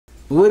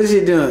What is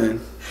you doing?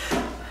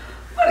 I'm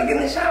gonna get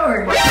in the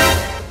shower.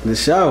 The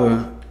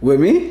shower? With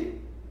me?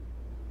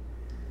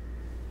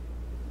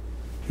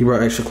 You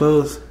brought extra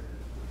clothes?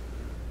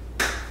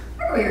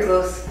 Where are your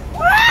clothes?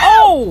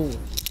 Oh!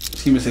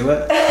 She say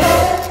what?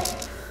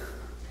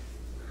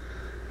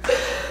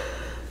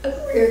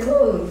 Where are your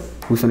clothes?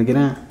 We finna get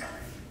in?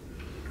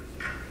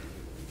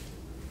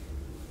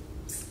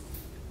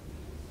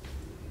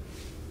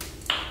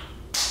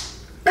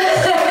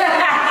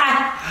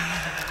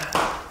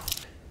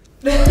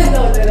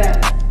 Don't do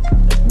that.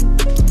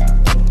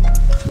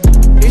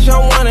 It's your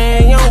one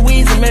and your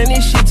Weezy, man,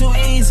 this shit too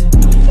easy.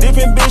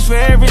 Different bitch for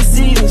every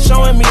season,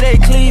 showing me they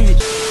cleavage.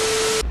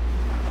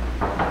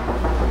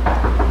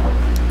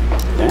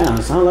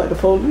 Damn, sound like the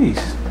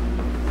police.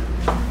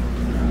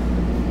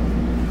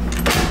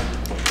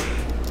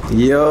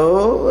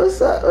 Yo,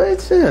 what's up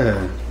with you?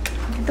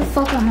 Get the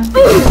fuck out of my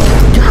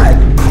face. God,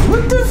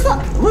 what the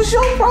fuck? What's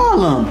your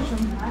problem?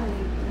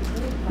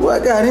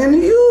 What got into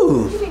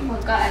you? You think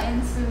what got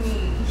into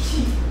me?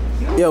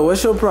 Yo,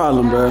 what's your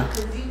problem, bro?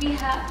 Cause you be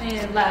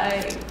having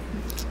like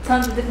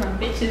tons of different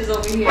bitches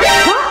over here.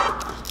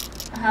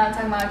 I'm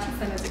talking about you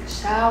finna take a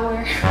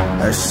shower.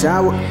 A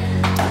shower?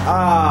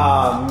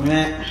 Ah,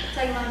 man.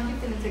 Talking about you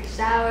finna take a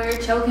shower,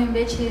 choking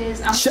bitches.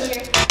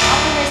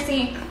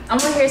 I'm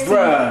over here seeing.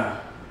 Bruh.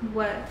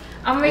 What?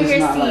 I'm over here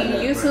not seeing like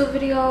that, YouTube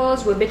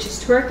videos with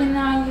bitches twerking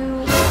on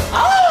you,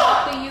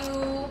 talking to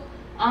you,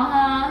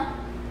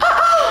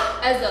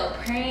 as a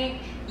prank.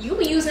 You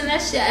be using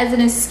that shit as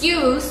an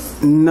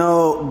excuse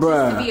No, to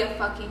bruh. be a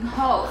fucking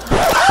hoe.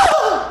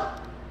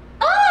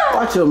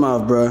 Watch your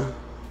mouth, bruh.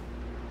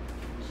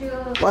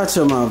 Watch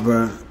your mouth,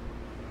 bruh.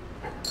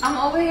 I'm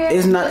over here.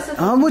 It's not.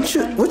 What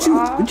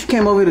you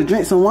came over here to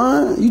drink some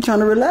wine? You trying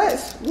to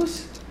relax?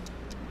 What's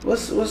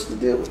the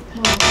deal?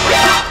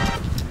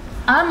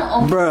 I'm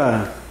over.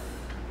 Bruh.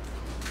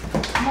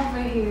 I'm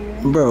over here.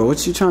 Bro,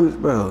 what you trying to?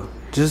 Bro,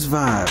 just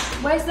vibe.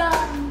 Where's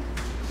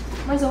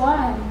the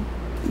wine?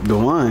 The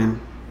wine.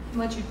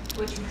 What you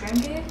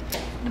drinking?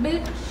 The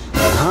bitch?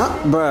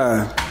 Huh,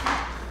 bruh?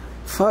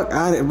 Fuck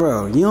out it,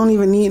 bro. You don't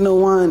even need no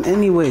wine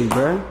anyway,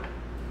 bruh.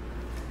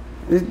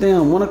 It's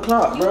damn 1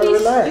 o'clock, bro.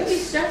 Relax. You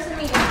be stressing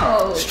me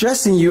out.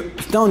 Stressing you?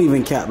 Don't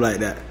even cap like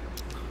that.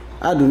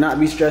 I do not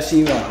be stressing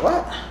you out.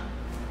 What?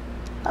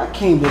 I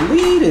can't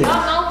believe it.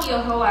 I know he a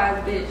hoe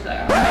ass bitch.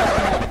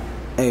 Like,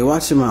 Hey,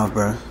 watch your mouth,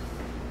 bro.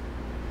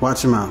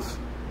 Watch your mouth.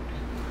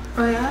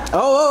 oh yeah?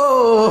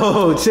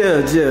 Oh,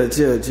 chill.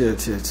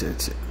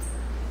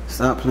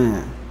 Stop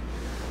playing.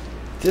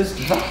 Just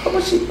vibe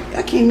with you.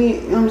 I can't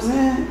even, you know what I'm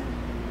saying?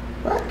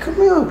 Right, come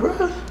here, bro.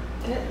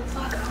 Get the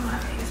fuck out of my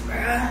face,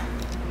 bruh.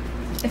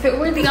 If it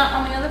were the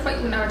only other fight,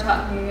 we would never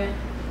talk to me again.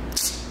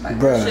 Like,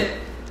 Bruh.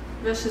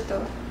 Real shit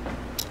though.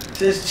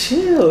 Just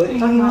chill. It ain't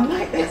even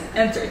like that. It's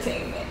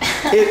entertainment.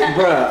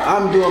 Bruh,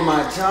 I'm doing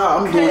my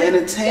job. I'm doing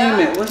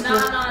entertainment. What's no.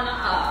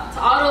 To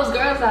all those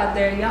girls out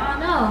there, y'all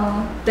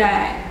know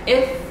that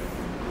if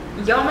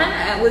your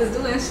man was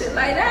doing shit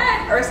like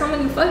that, or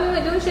someone you fucking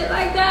with doing shit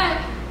like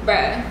that,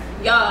 bruh,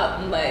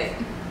 y'all like,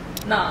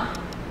 nah.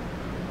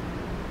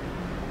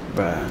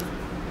 Bruh.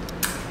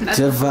 That's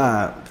Just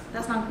vibe.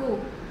 That's not cool.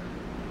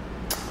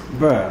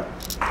 Bruh.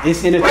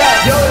 It's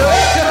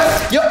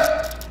entertainment.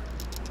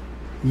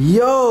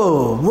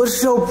 Yo,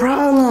 what's your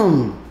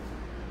problem?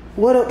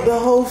 What up the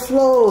whole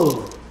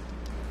flow?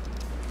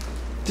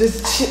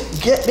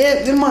 Just get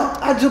that.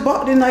 I just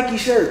bought the Nike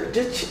shirt.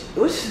 Do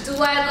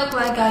I look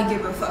like I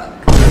give a fuck?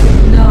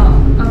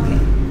 No. Okay.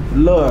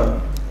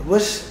 Lord,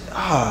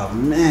 oh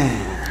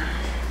man.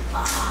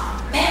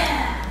 Oh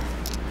man.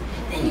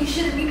 Then you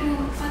shouldn't be doing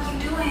what the fuck you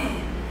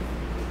doing.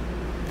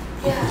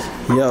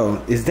 Yeah.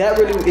 Yo, is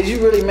you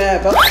really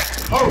mad about?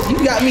 Oh,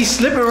 you got me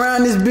slipping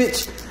around this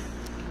bitch,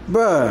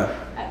 bruh.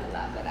 I have a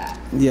lot of that.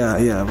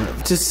 Yeah,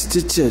 but just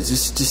chill.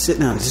 Just sit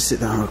down. Just sit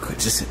down real quick.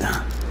 Just sit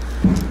down.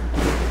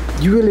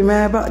 You really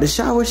mad about the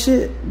shower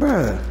shit,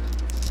 bruh?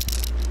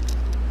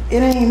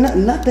 It ain't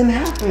nothing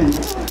happened.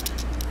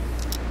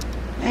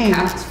 Ain't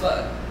Cap as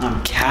fuck.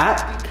 I'm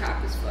cap. You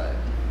cap as fuck.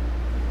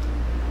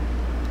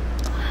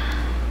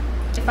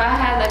 If I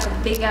had like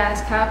a big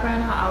ass cap right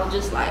now, I would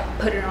just like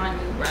put it on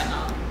you right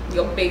now.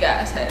 Your big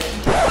ass head.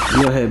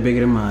 Your head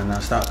bigger than mine. Now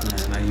stop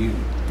playing. Now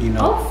you know.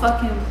 Oh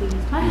fucking please.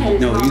 My head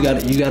is No, long. you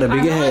got a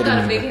bigger head I than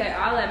got a me. big head.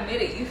 I'll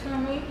admit it. You feel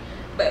me?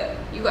 But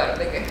you got a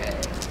bigger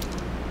head.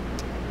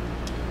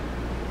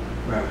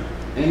 Bruh,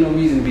 ain't no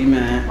reason to be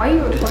mad. Why are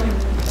you recording me?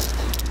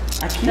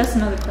 I can't. That's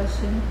another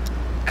question.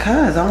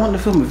 Cause I wanted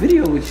to film a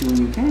video with you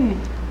when you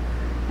came.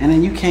 And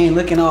then you came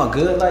looking all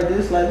good like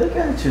this. Like, look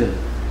at you.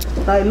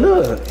 Like,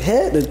 look,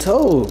 head to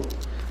toe.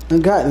 I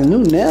got the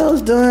new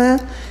nails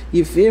done.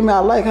 You feel me? I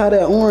like how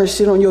that orange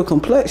shit on your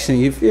complexion.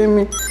 You feel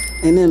me?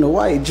 And then the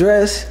white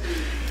dress.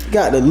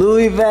 Got the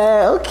Louis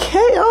bag.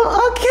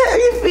 Okay,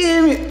 you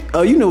feel me?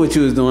 Oh, you know what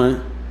you was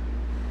doing.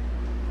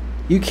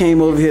 You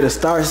came over here to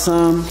start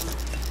some.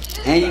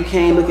 And you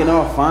came looking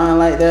all fine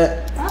like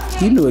that.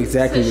 Okay. You knew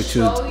exactly what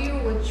you To show you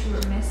what you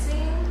were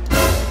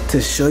missing.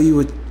 To show you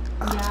what.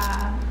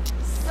 Yeah.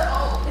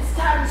 So it's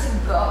time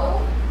to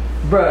go.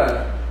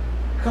 Bruh,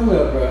 come here,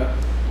 bruh.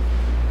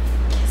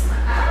 Kiss my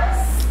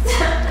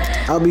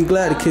ass. I'll be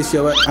glad to kiss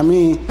your ass. I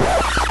mean,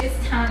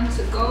 It's time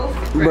to go.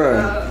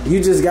 bruh,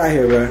 you just got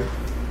here, bruh.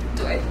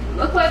 Do I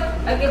look like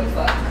I give a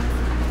fuck?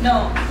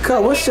 No.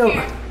 Cuz, what's your...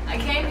 I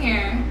came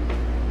here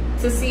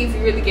to see if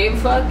you really gave a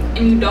fuck,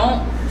 and you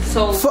don't.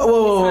 So Whoa, it's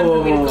time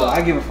for me to go.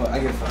 I give a fuck. I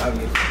give a fuck.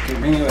 Okay,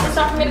 bring your It's ass.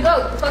 time for me to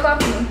go. Fuck off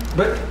me.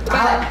 But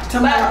Goodbye.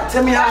 tell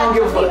me how I don't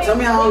give a fuck. Tell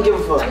me how I don't give a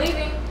I'm fuck.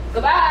 leaving.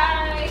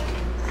 Goodbye.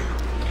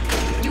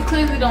 You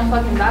clearly don't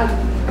fucking value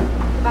me.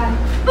 Goodbye.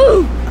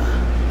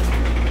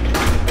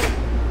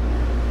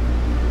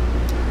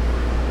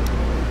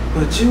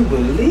 But you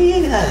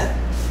believe that?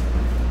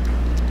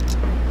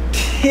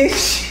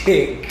 This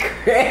shit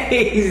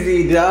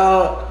crazy,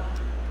 dog.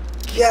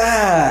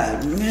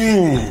 God,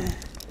 man.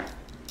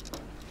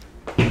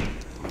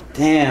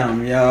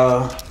 Damn,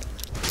 y'all.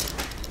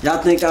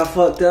 Y'all think I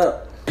fucked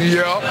up?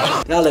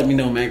 Yeah. Y'all let me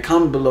know, man.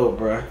 Comment below,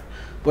 bruh.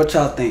 What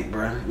y'all think,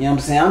 bruh? You know what I'm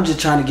saying? I'm just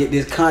trying to get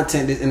this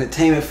content, this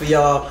entertainment for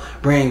y'all.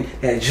 Bring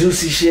that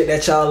juicy shit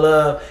that y'all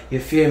love. You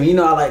feel me? You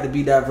know I like to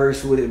be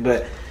diverse with it,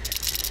 but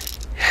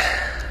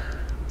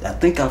I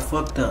think I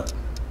fucked up.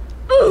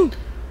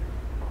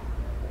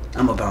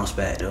 I'ma bounce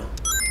back, though.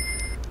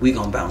 We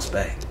gonna bounce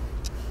back.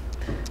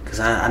 Cause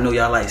I know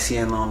y'all like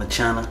seeing her on the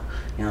channel.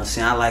 You know what I'm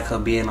saying? I like her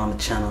being on the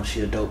channel. She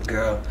a dope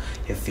girl.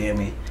 You feel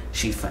me?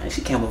 She fine.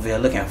 She came over here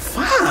looking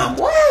fine.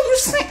 Boy, you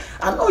seen?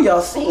 I know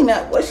y'all seen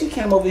that. Boy, she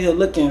came over here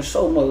looking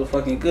so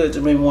motherfucking good.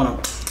 Just made me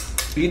wanna.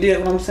 You did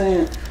what I'm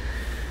saying?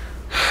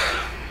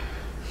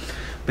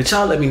 But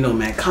y'all let me know,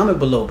 man. Comment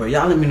below, bro.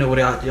 Y'all let me know what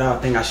y'all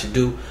think I should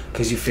do.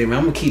 Cause you feel me?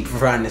 I'm gonna keep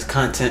providing this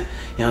content. You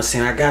know what I'm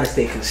saying? I gotta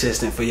stay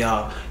consistent for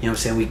y'all. You know what I'm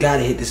saying? We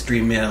gotta hit this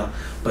 3 mil.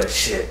 But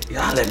shit,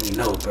 y'all let me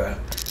know, bro.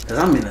 Cause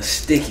I'm in a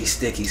sticky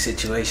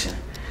situation.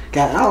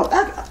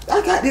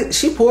 I got this.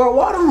 She poured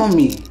water on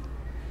me.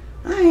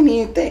 I ain't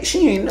even think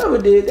she ain't never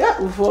did that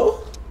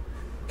before.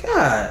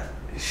 God,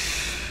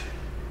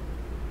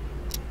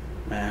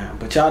 man.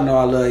 But y'all know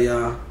I love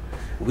y'all.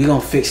 We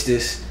gonna fix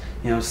this.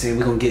 You know what I'm saying?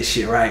 We gonna get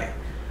shit right.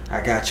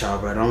 I got y'all,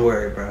 bro. Don't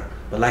worry, bro.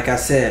 But like I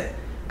said,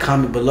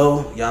 comment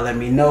below. Y'all let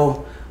me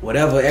know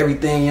whatever,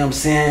 everything. You know what I'm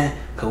saying?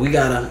 Cause we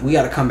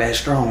gotta come back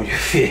strong. You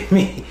feel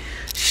me?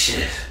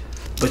 Shit.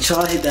 But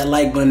y'all hit that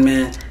like button,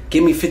 man.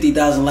 Give me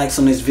 50,000 likes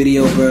on this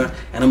video, bro,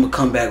 and I'm gonna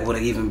come back with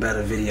an even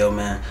better video,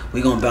 man.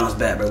 We gonna bounce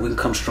back, bro. We can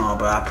come strong,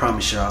 bro. I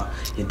promise y'all.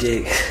 You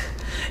dig?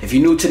 If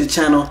you're new to the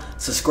channel,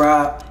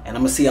 subscribe, and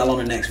I'm gonna see y'all on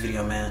the next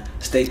video, man.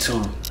 Stay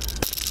tuned.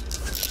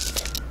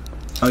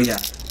 Oh yeah,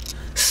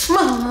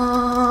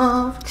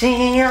 SmoothGio.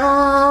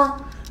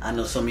 I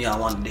know some of y'all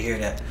wanted to hear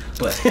that,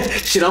 but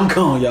shit, I'm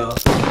gone, y'all.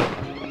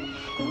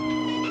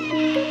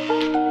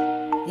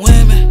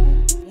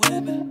 Women,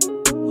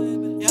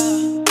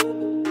 yeah.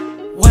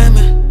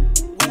 Women,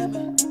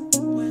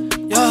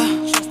 yeah.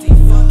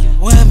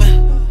 Women,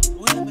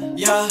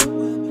 yeah,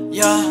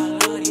 yeah.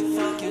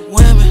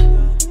 Women,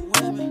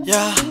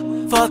 yeah.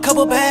 For a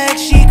couple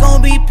bags, she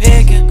gon' be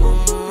picking.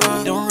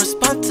 Don't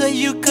respond to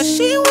you 'cause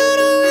she went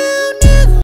around.